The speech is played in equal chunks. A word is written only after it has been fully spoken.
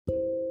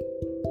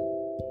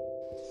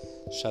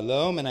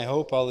Shalom, and I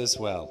hope all is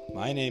well.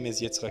 My name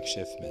is Yitzchak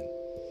Schiffman.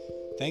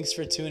 Thanks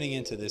for tuning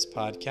into this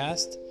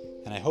podcast,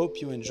 and I hope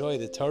you enjoy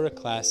the Torah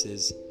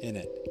classes in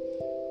it.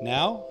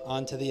 Now,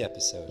 on to the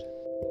episode.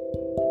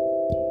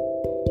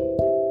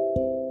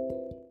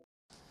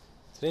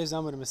 Today's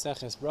Amud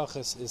Maseches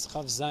Berachos is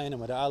Chav Zayin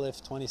Amud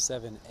Aleph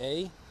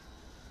 27a,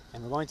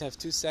 and we're going to have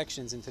two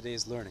sections in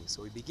today's learning.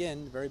 So we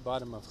begin the very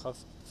bottom of Chav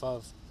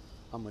Vav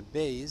Amud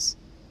Beis,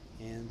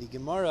 and the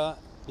Gemara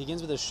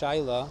begins with a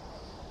shaila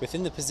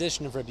within the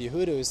position of Rabbi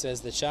Yehuda, who says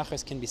that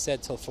Shacharis can be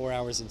said till 4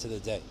 hours into the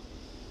day.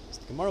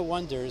 So the Gemara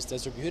wonders,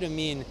 does Rabbi Yehuda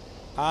mean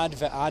ad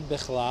ve'ad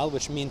bichlal,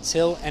 which means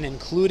till and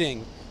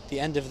including the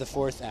end of the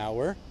fourth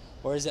hour,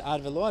 or is it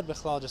ad ve'lo ad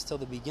bichlal, just till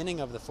the beginning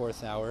of the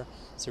fourth hour?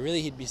 So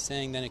really he'd be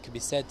saying then it could be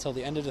said till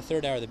the end of the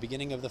third hour, the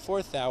beginning of the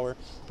fourth hour,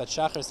 but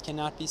Shacharis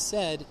cannot be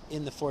said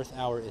in the fourth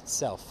hour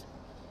itself.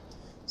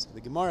 So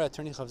the Gemara,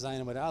 turning Chav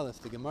Zayin Amud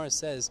Aleph, the Gemara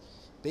says,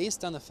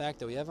 based on the fact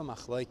that we have a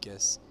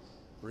machlokes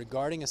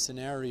regarding a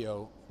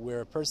scenario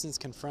where a person is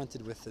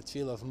confronted with the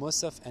tefillah of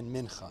Musaf and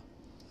Mincha,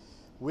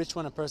 which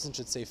one a person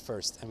should say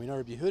first. And we know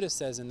Rabbi Yehuda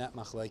says in that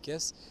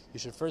machlokes, you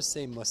should first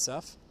say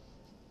Musaf,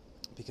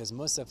 because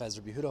Musaf, as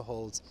Rabbi Yehuda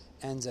holds,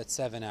 ends at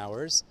 7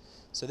 hours.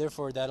 So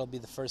therefore that'll be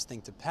the first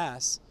thing to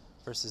pass,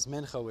 versus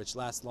Mincha, which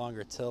lasts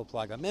longer till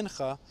plag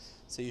Mincha.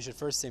 So you should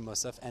first say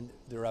Musaf, and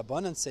the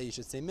Rabbanan say you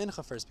should say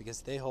Mincha first,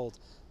 because they hold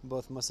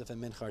both Musaf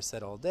and Mincha are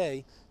said all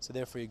day. So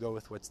therefore you go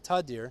with what's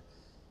Tadir,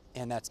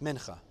 and that's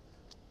Mincha.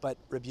 But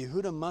Rabbi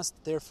Yehuda must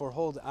therefore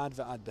hold ad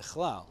ve'ad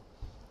bichlal,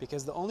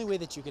 because the only way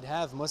that you could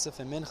have Musaf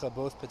and Mincha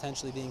both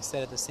potentially being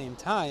said at the same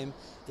time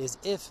is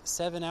if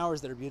 7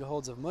 hours that Rabbi Yehuda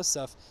holds of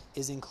Musaf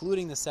is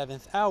including the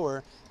 7th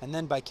hour, and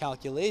then by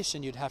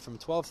calculation you'd have from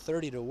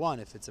 12:30 to 1,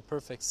 if it's a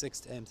perfect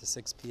 6 a.m. to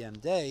 6 p.m.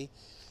 day,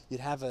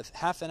 you'd have a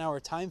half an hour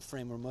time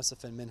frame where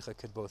Musaf and Mincha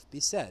could both be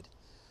said.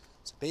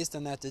 So based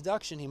on that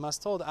deduction, he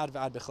must hold ad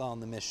ve'ad bichlal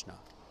in the Mishnah.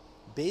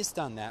 Based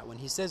on that, when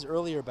he says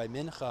earlier by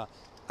Mincha,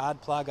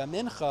 ad plaga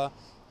Mincha,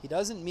 he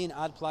doesn't mean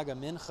ad plaga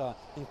mincha,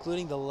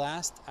 including the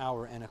last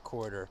hour and a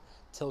quarter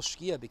till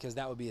Shkia, because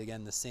that would be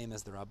again the same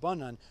as the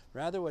Rabbanan.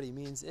 Rather, what he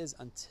means is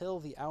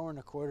until the hour and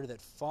a quarter that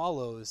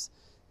follows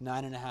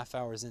 9.5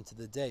 hours into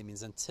the day. It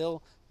means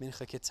until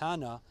mincha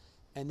ketana,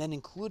 and then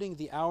including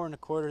the hour and a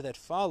quarter that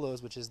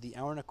follows, which is the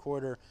hour and a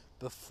quarter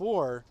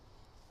before.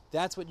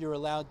 That's what you're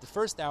allowed, the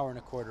first hour and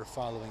a quarter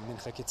following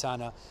mincha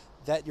ketana,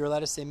 that you're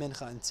allowed to say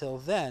mincha until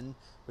then,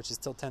 which is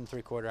till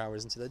 10.75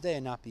 hours into the day,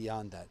 and not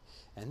beyond that.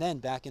 And then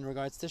back in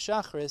regards to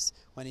Shacharis,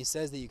 when he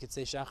says that you could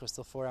say Shacharis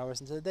till 4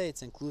 hours into the day,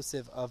 it's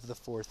inclusive of the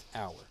fourth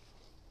hour.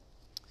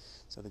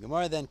 So the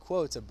Gemara then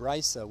quotes a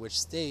Beraissa which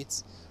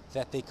states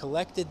that they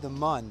collected the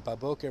man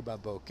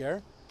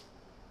baboker,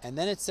 and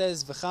then it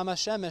says v'chama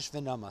shemesh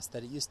v'namas,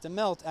 that it used to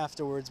melt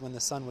afterwards when the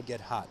sun would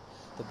get hot.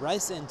 The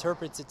Beraissa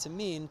interprets it to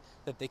mean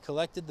that they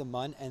collected the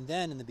man, and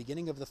then in the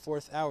beginning of the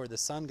fourth hour the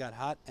sun got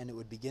hot and it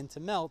would begin to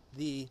melt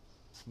the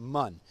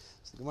man.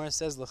 So the Gemara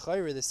says,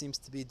 l'chayre, this seems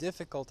to be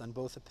difficult on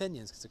both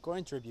opinions, because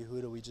according to Rabbi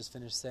Yehuda, we just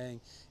finished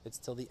saying it's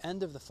till the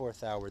end of the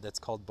fourth hour that's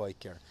called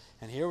boiker.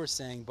 And here we're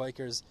saying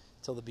boiker's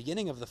till the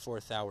beginning of the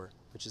fourth hour,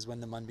 which is when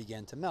the man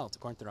began to melt.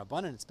 According to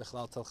Rabbanan, it's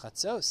bichlal till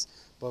chatzos.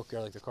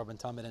 Boker, like the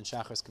Korban Tamid and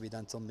Shacharis, could be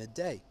done till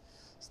midday.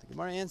 So the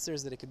Gemara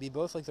answers that it could be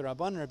both like the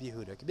Rabbanan and Rabbi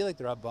Yehuda. It could be like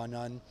the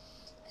Rabbanan,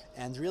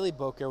 and really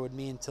boker would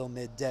mean till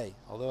midday.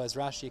 Although, as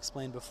Rashi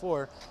explained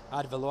before,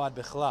 ad ve'lo ad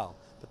bichlal.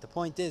 But the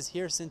point is,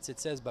 here, since it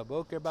says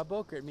baboker,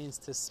 it means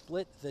to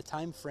split the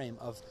time frame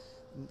of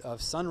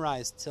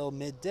sunrise till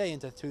midday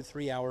into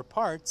 2-3 hour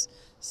parts,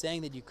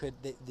 saying that you could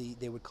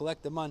they would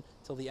collect the man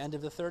till the end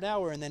of the third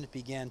hour, and then it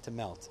began to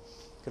melt.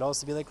 It could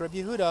also be like Rabbi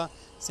Yehuda,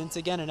 since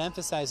again it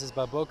emphasizes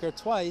baboker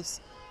twice.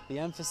 The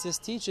emphasis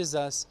teaches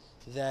us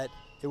that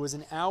it was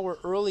an hour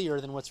earlier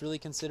than what's really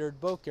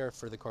considered boker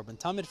for the Korban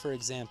Tamid, for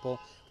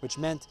example, which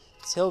meant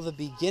till the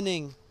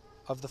beginning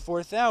of the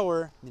fourth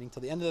hour, meaning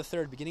till the end of the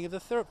third, beginning of the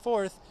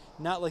fourth,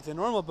 not like the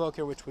normal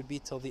boker, which would be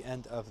till the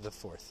end of the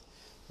fourth.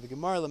 The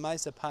Gemara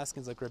Lemaisa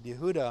paskins like Rabbi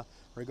Yehuda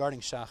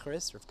regarding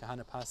Shacharis, Rav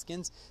Kahana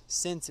paskins,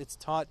 since it's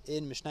taught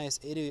in Mishnayos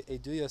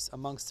Eduyos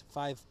amongst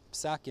 5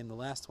 psakim. The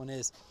last one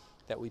is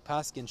that we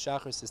paskin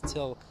Shacharis is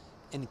till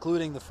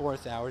including the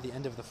fourth hour, the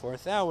end of the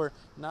fourth hour,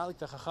 not like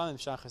the Chachamim,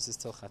 Shacharis is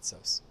till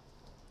Chatzos.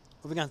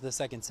 Moving on to the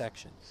second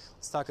section.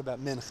 Let's talk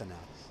about Mincha now.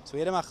 So we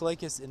had a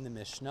machlokes in the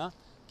Mishnah.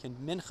 Can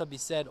Mincha be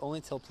said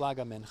only till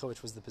plaga Mincha,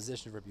 which was the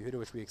position of Rabbi Yehuda,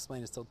 which we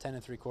explained is till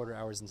 10.75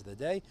 hours into the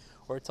day,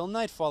 or till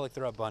nightfall like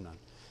the Rabbanan?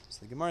 So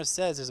the Gemara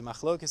says there's a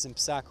machlokes in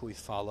psak who we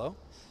follow.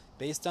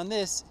 Based on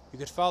this, you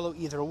could follow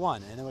either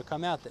one, and it would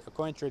come out that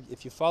according to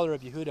if you follow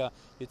Rabbi Yehuda,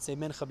 you'd say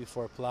Mincha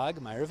before plag,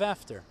 Ma'ariv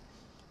after.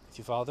 If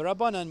you follow the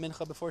Rabbanan,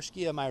 Mincha before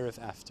Shkia, Ma'ariv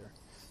after.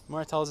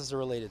 Gemara tells us a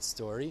related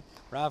story.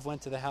 Rav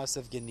went to the house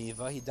of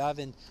Geniva. He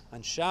davened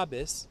on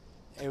Shabbos.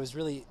 It was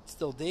really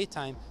still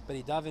daytime, but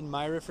he davened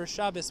Ma'ariv for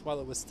Shabbos while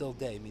it was still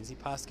day. It means he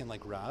paskin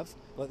like Rav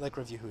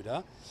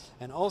Yehuda.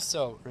 And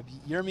also, Rabbi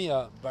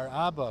Yirmiyah bar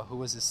Abba, who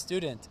was a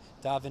student,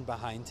 davened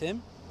behind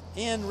him.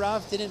 And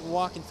Rav didn't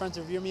walk in front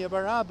of Yirmiyah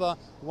bar Abba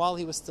while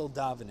he was still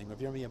davening. Rav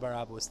Yirmiyah bar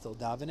Abba was still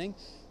davening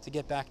to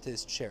get back to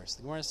his chair. So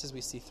the Gemara says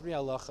we see three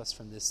halachos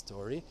from this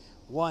story.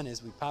 One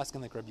is we paskin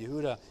like Rabbi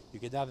Yehuda, you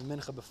could daven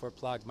mincha before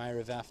plag,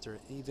 ma'ariv after,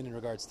 even in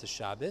regards to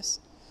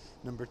Shabbos.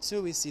 Number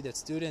two, we see that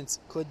students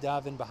could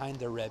daven behind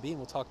their Rebbe, and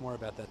we'll talk more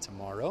about that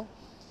tomorrow.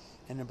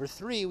 And number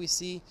three, we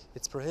see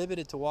it's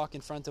prohibited to walk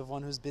in front of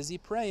one who's busy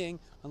praying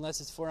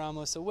unless it's 4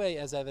 amos away,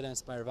 as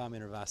evidenced by Rav Ami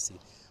and Rav Asi.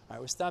 All right,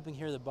 we're stopping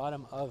here at the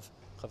bottom of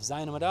Chav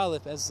Zayin Amud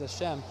Aleph. As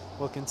Hashem,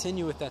 we'll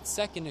continue with that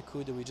second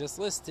Nakuda we just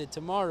listed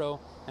tomorrow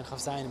and Chav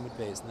Zayin Amud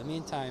Beis. In the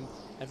meantime,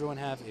 everyone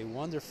have a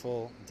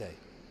wonderful day.